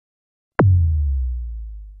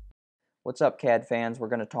What's up, C.A.D fans? We're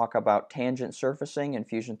going to talk about tangent surfacing in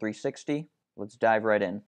Fusion 360. Let's dive right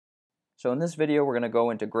in. So in this video, we're going to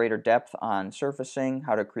go into greater depth on surfacing,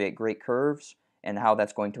 how to create great curves, and how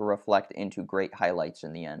that's going to reflect into great highlights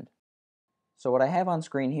in the end. So what I have on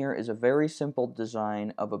screen here is a very simple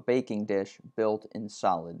design of a baking dish built in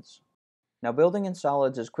solids. Now, building in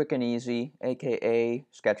solids is quick and easy, aka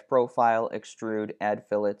sketch profile, extrude, add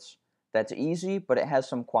fillets. That's easy, but it has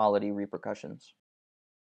some quality repercussions.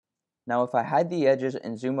 Now if I hide the edges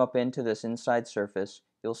and zoom up into this inside surface,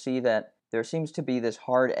 you'll see that there seems to be this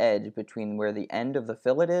hard edge between where the end of the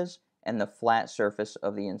fillet is and the flat surface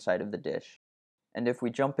of the inside of the dish. And if we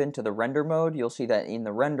jump into the render mode, you'll see that in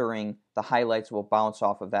the rendering, the highlights will bounce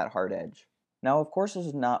off of that hard edge. Now of course this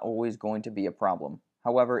is not always going to be a problem.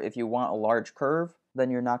 However, if you want a large curve, then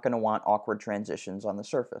you're not going to want awkward transitions on the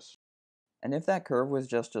surface. And if that curve was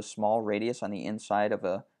just a small radius on the inside of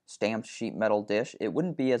a stamped sheet metal dish, it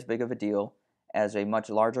wouldn't be as big of a deal as a much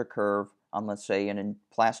larger curve on, let's say, a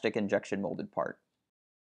plastic injection molded part.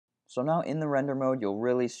 So now in the render mode, you'll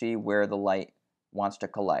really see where the light wants to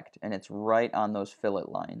collect, and it's right on those fillet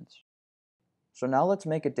lines. So now let's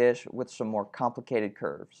make a dish with some more complicated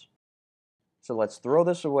curves. So let's throw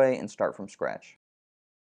this away and start from scratch.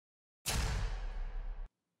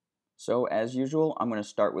 So as usual, I'm going to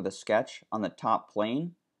start with a sketch on the top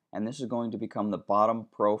plane, and this is going to become the bottom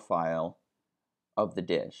profile of the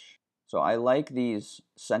dish. So I like these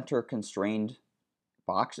center constrained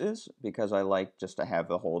boxes because I like just to have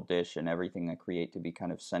the whole dish and everything I create to be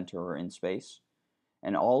kind of center or in space.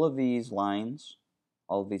 And all of these lines,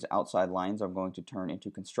 all of these outside lines, I'm going to turn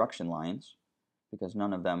into construction lines because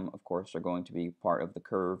none of them, of course, are going to be part of the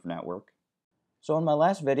curve network. So in my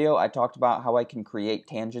last video, I talked about how I can create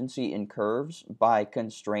tangency in curves by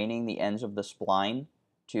constraining the ends of the spline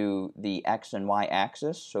to the X and Y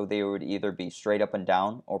axis, so they would either be straight up and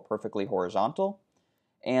down or perfectly horizontal.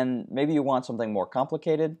 And maybe you want something more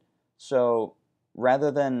complicated, so rather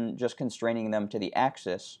than just constraining them to the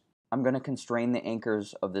axis, I'm going to constrain the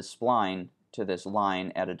anchors of this spline to this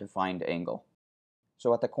line at a defined angle.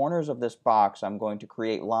 So at the corners of this box, I'm going to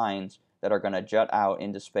create lines that are going to jut out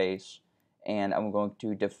into space, and I'm going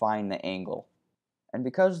to define the angle. And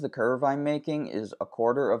because the curve I'm making is a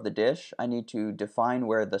quarter of the dish, I need to define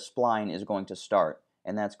where the spline is going to start,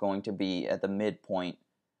 and that's going to be at the midpoint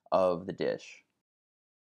of the dish.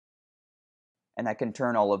 And I can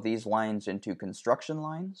turn all of these lines into construction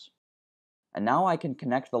lines. And now I can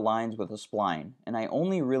connect the lines with a spline, and I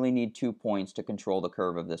only really need 2 points to control the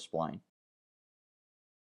curve of this spline.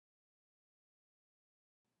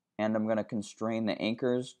 And I'm going to constrain the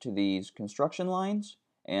anchors to these construction lines,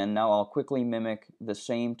 and now I'll quickly mimic the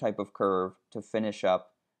same type of curve to finish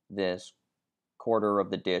up this quarter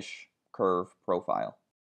of the dish curve profile.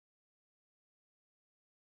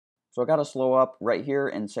 So I got to slow up right here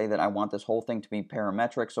and say that I want this whole thing to be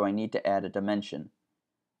parametric, so I need to add a dimension.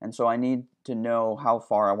 And so I need to know how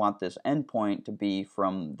far I want this endpoint to be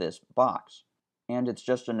from this box. And it's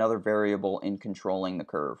just another variable in controlling the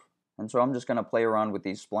curve. And so I'm just going to play around with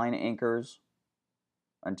these spline anchors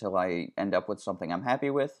until I end up with something I'm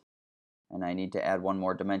happy with. And I need to add one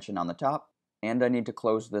more dimension on the top. And I need to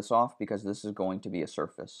close this off because this is going to be a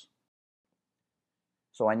surface.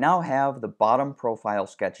 So I now have the bottom profile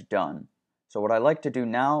sketch done. So what I like to do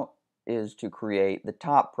now is to create the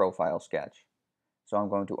top profile sketch. So I'm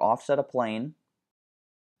going to offset a plane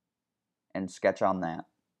and sketch on that.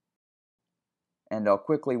 And I'll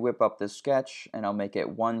quickly whip up this sketch and I'll make it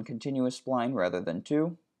one continuous spline rather than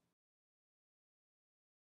two.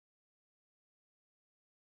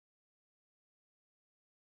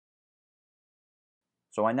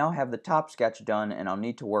 So I now have the top sketch done, and I'll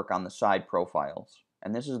need to work on the side profiles.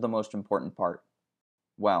 And this is the most important part.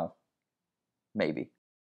 Well, maybe.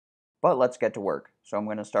 But let's get to work. So I'm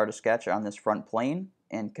going to start a sketch on this front plane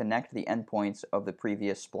and connect the endpoints of the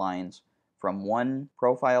previous splines from one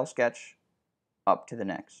profile sketch up to the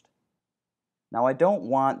next. Now I don't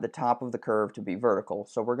want the top of the curve to be vertical,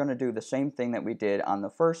 so we're going to do the same thing that we did on the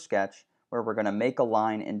first sketch, where we're going to make a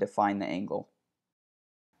line and define the angle.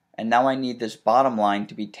 And now I need this bottom line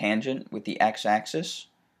to be tangent with the x-axis,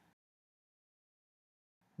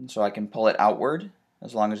 and so I can pull it outward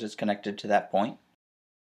as long as it's connected to that point.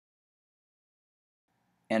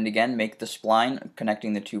 And again, make the spline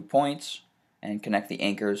connecting the 2 points and connect the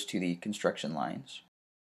anchors to the construction lines.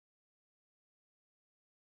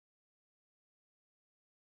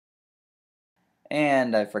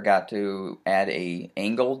 And I forgot to add an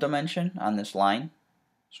angle dimension on this line,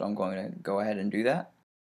 so I'm going to go ahead and do that.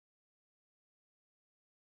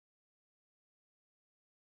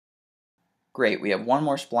 Great, we have one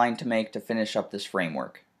more spline to make to finish up this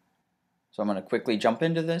framework. So I'm going to quickly jump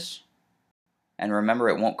into this. And remember,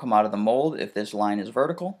 it won't come out of the mold if this line is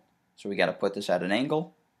vertical. So we got to put this at an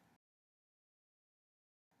angle.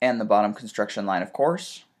 And the bottom construction line, of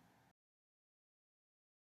course.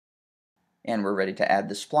 And we're ready to add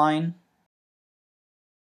the spline.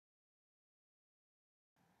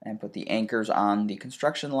 And put the anchors on the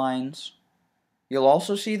construction lines. You'll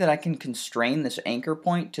also see that I can constrain this anchor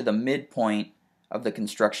point to the midpoint of the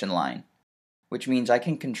construction line, which means I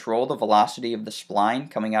can control the velocity of the spline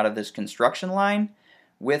coming out of this construction line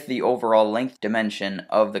with the overall length dimension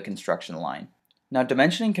of the construction line. Now,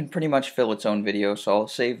 dimensioning can pretty much fill its own video, so I'll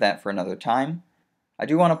save that for another time. I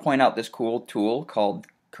do want to point out this cool tool called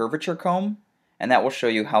Curvature Comb, and that will show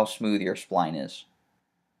you how smooth your spline is.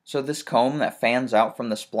 So this comb that fans out from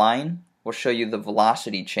the spline will show you the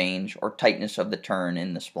velocity change or tightness of the turn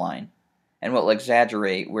in the spline, and will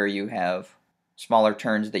exaggerate where you have smaller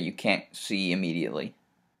turns that you can't see immediately.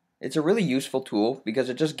 It's a really useful tool because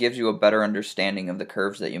it just gives you a better understanding of the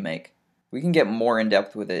curves that you make. We can get more in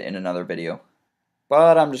depth with it in another video.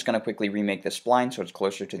 But I'm just going to quickly remake the spline so it's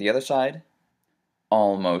closer to the other side.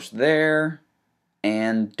 Almost there.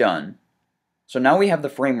 And done. So now we have the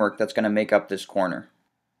framework that's going to make up this corner.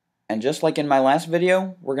 And just like in my last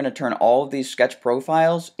video, we're going to turn all of these sketch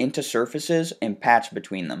profiles into surfaces and patch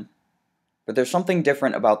between them. But there's something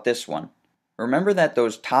different about this one. Remember that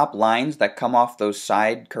those top lines that come off those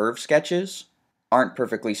side curve sketches aren't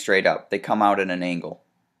perfectly straight up. They come out at an angle.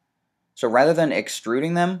 So rather than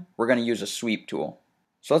extruding them, we're going to use a sweep tool.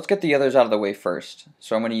 So let's get the others out of the way first.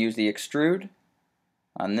 So I'm going to use the extrude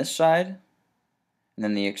on this side, and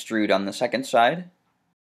then the extrude on the second side.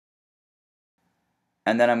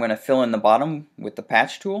 And then I'm going to fill in the bottom with the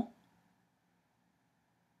patch tool.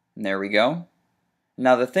 And there we go.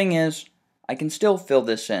 Now the thing is, I can still fill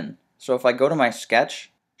this in. So if I go to my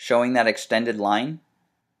sketch, showing that extended line,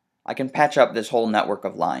 I can patch up this whole network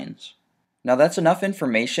of lines. Now that's enough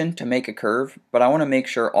information to make a curve, but I want to make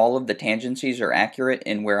sure all of the tangencies are accurate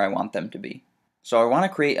in where I want them to be. So I want to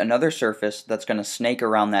create another surface that's going to snake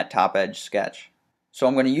around that top edge sketch. So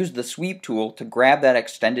I'm going to use the sweep tool to grab that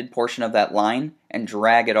extended portion of that line and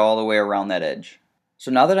drag it all the way around that edge. So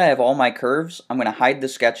now that I have all my curves, I'm going to hide the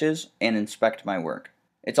sketches and inspect my work.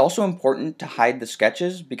 It's also important to hide the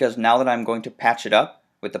sketches because now that I'm going to patch it up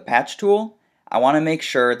with the patch tool, I want to make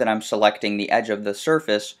sure that I'm selecting the edge of the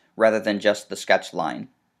surface rather than just the sketch line.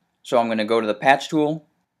 So I'm going to go to the patch tool,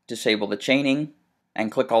 disable the chaining,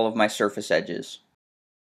 and click all of my surface edges.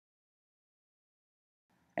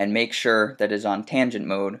 And make sure that it's on tangent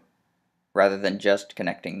mode rather than just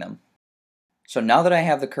connecting them. So now that I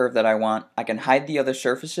have the curve that I want, I can hide the other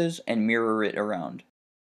surfaces and mirror it around.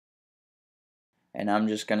 And I'm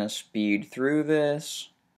just going to speed through this.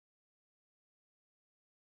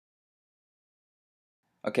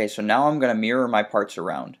 Okay, so now I'm going to mirror my parts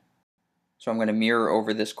around. So I'm going to mirror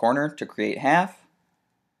over this corner to create half,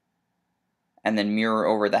 and then mirror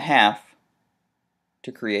over the half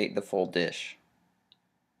to create the full dish.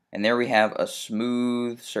 And there we have a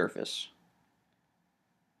smooth surface.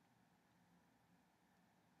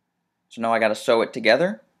 So now I got to sew it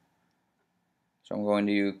together. So I'm going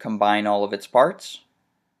to combine all of its parts.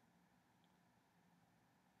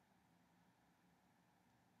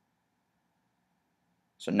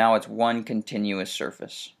 So now it's one continuous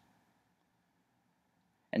surface.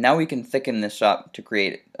 And now we can thicken this up to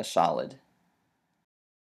create a solid.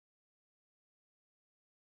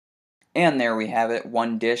 And there we have it,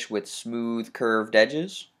 one dish with smooth curved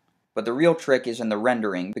edges. But the real trick is in the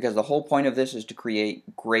rendering, because the whole point of this is to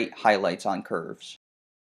create great highlights on curves.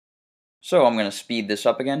 So I'm going to speed this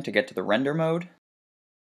up again to get to the render mode.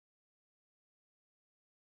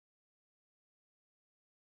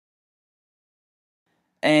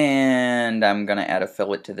 And I'm going to add a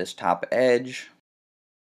fillet to this top edge,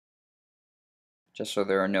 just so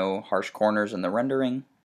there are no harsh corners in the rendering.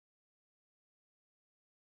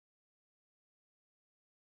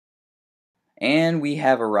 And we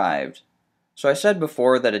have arrived. So I said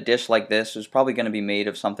before that a dish like this is probably going to be made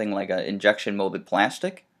of something like an injection molded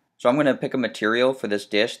plastic. So I'm going to pick a material for this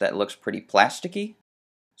dish that looks pretty plasticky.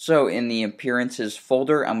 So in the appearances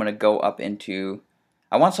folder, I'm going to go up into,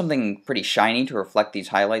 I want something pretty shiny to reflect these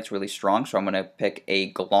highlights really strong, so I'm going to pick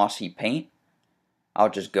a glossy paint.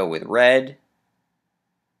 I'll just go with red.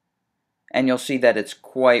 And you'll see that it's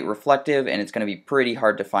quite reflective and it's going to be pretty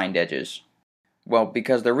hard to find edges. Well,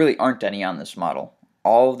 because there really aren't any on this model.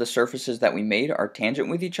 All of the surfaces that we made are tangent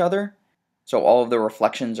with each other, so all of the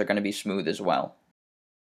reflections are going to be smooth as well.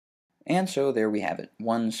 And so there we have it,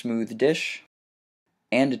 one smooth dish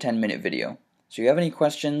and a 10-minute video. So if you have any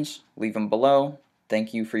questions, leave them below.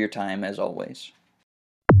 Thank you for your time as always.